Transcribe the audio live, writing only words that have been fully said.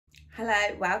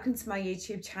Hello, welcome to my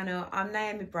YouTube channel. I'm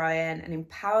Naomi Bryan, an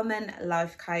empowerment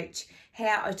life coach.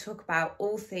 Here I talk about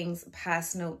all things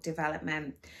personal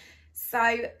development.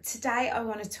 So today I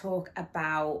want to talk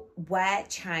about where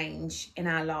change in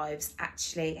our lives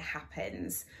actually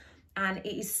happens. And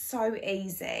it is so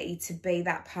easy to be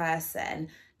that person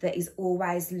that is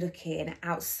always looking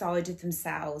outside of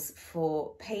themselves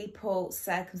for people,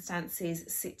 circumstances,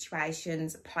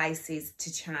 situations, places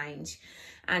to change,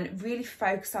 and really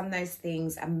focus on those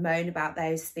things and moan about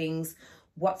those things,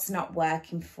 what's not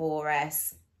working for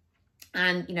us.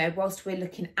 And, you know, whilst we're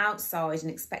looking outside and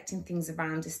expecting things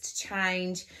around us to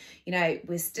change, you know,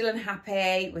 we're still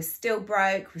unhappy, we're still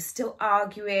broke, we're still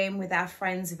arguing with our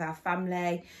friends, with our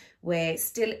family, we're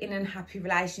still in unhappy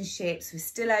relationships, we're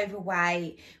still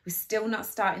overweight, we're still not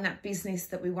starting that business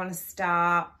that we want to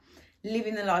start,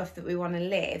 living the life that we want to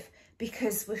live,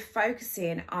 because we're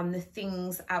focusing on the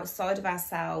things outside of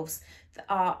ourselves that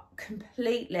are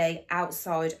completely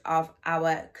outside of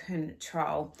our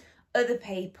control. Other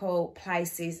people,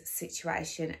 places,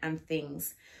 situation and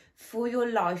things. For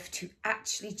your life to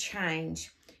actually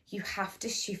change, you have to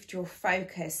shift your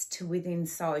focus to within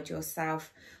inside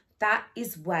yourself. That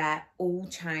is where all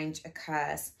change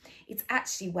occurs. It's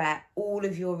actually where all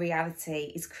of your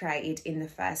reality is created in the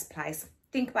first place.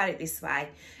 Think about it this way.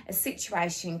 A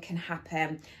situation can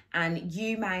happen and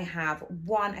you may have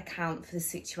one account for the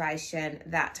situation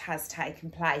that has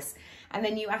taken place. And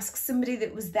then you ask somebody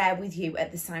that was there with you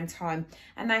at the same time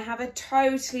and they have a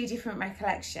totally different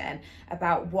recollection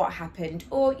about what happened.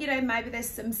 Or, you know, maybe there's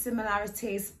some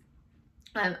similarities.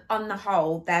 On the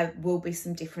whole, there will be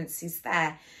some differences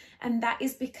there. And that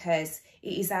is because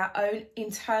it is our own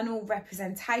internal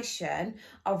representation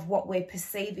of what we're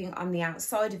perceiving on the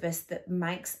outside of us that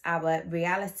makes our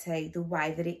reality the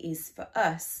way that it is for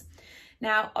us.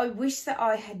 Now, I wish that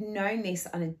I had known this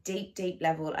on a deep, deep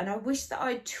level, and I wish that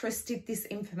I trusted this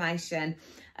information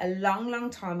a long, long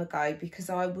time ago,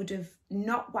 because I would have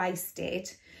not wasted,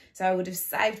 so I would have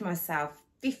saved myself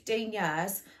 15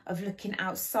 years of looking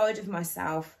outside of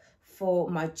myself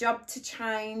for my job to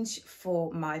change,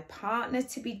 for my partner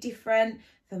to be different,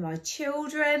 for my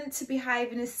children to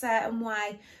behave in a certain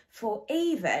way,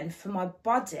 even for my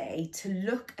body to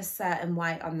look a certain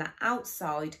way on the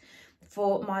outside,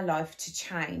 for my life to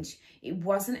change. It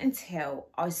wasn't until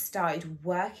I started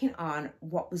working on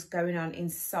what was going on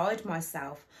inside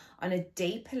myself on a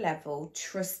deeper level,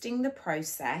 trusting the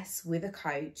process with a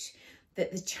coach,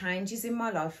 that the changes in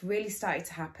my life really started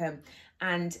to happen.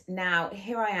 And now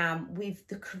here I am with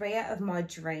the career of my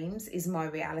dreams is my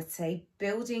reality,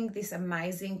 building this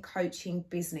amazing coaching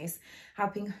business,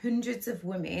 helping hundreds of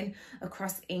women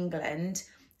across England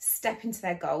step into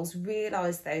their goals,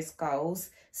 realise those goals,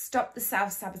 stop the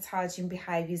self-sabotaging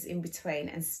behaviours in between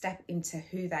and step into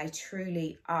who they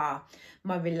truly are.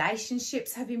 My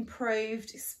relationships have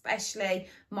improved, especially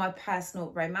my personal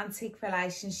romantic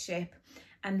relationship,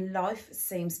 and life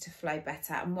seems to flow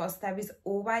better. And whilst there is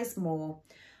always more,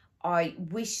 I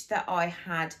wish that I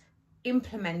had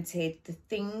implemented the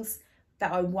things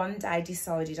that I one day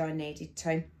decided I needed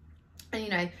to. And, you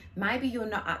know, maybe you're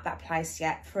not at that place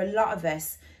yet. For a lot of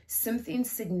us, something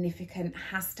significant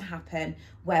has to happen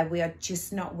where we are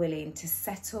just not willing to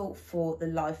settle for the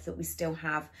life that we still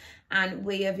have. And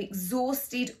we have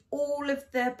exhausted all of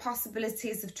the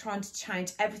possibilities of trying to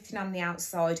change everything on the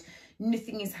outside.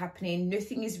 Nothing is happening,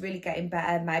 nothing is really getting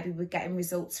better. Maybe we're getting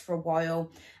results for a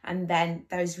while and then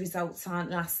those results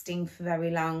aren't lasting for very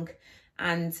long.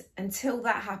 And until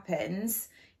that happens,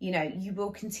 you know, you will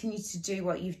continue to do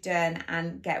what you've done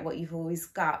and get what you've always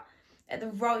got. At the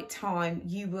right time,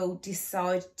 you will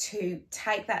decide to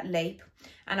take that leap.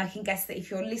 And I can guess that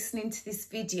if you're listening to this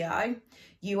video,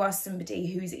 you are somebody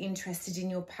who's interested in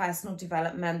your personal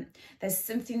development. There's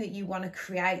something that you want to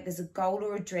create. There's a goal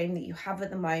or a dream that you have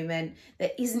at the moment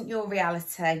that isn't your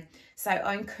reality. So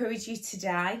I encourage you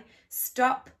today,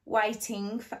 stop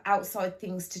waiting for outside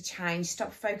things to change.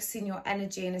 Stop focusing your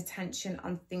energy and attention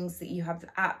on things that you have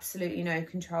absolutely no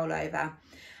control over,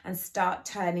 and start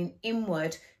turning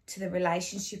inward to the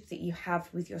relationship that you have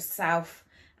with yourself,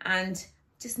 and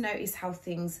just notice how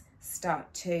things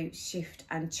start to shift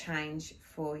and change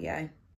for you.